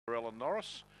Barella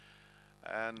Norris.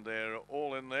 And they're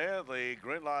all in there. The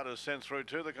green light is sent through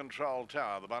to the control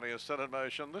tower. The bunny is set in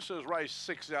motion. This is race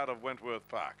 6 out of Wentworth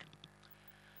Park.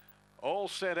 All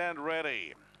set and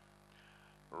ready.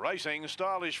 Racing,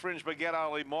 Stylish Fringe began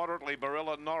only moderately.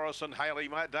 Barilla Norris and Haley.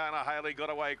 Dana Haley got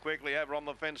away quickly over on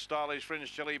the fence. Stylish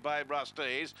Fringe, Chili Babe,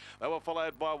 Rusty's. They were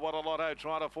followed by What a Lotto,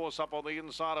 trying to force up on the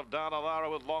inside of Dana Lara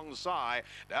with Long Sigh.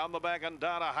 Down the back, and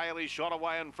Dana Haley shot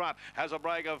away in front. Has a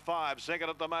break of 5. Second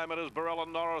at the moment is Barilla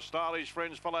Norris. Stylish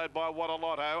Fringe followed by What a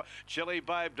Lotto. Chili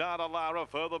Babe, Dana Lara.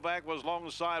 Further back was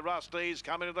Long Sigh, Rusty's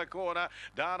coming to the corner.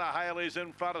 Dana Haley's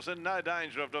in front, is in no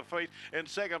danger of defeat. In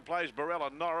second place,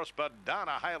 Barilla Norris, but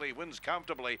Dana Haley wins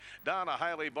comfortably. Dana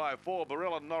Haley by 4,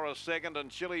 Barilla Norris second,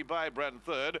 and Chili Babe ran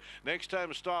third. Next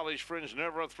home, Stylish Fringe,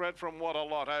 Never a Threat from What a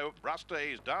Lotto,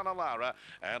 Rusty's, Dana Lara,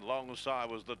 and Long Sigh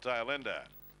was the tail ender.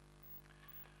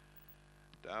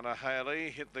 Dana Haley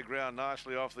hit the ground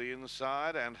nicely off the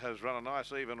inside and has run a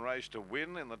nice even race to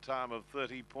win in the time of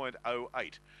 30.08.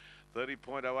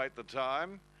 30.08 the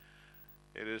time.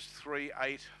 It is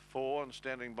 3.84, and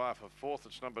standing by for fourth,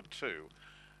 it's number 2.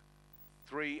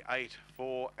 3, 8,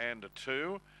 4 and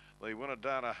 2. The winner,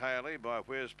 Dana Haley, by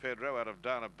Where's Pedro out of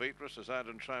Dana Beatrice, is owned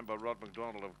and trained by Rod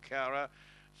McDonald of Cowra.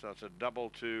 So it's a double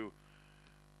to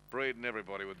Breed and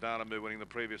everybody, with Dana Moo winning the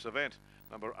previous event.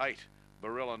 Number 8,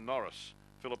 Barilla Norris,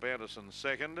 Philip Anderson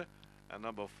second. And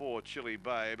number 4, Chili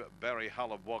Babe, Barry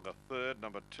Hull of Wagga third.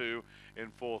 Number 2 in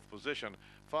fourth position.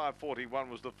 5:41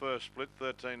 was the first split,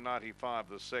 13:95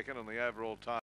 the second, and the overall time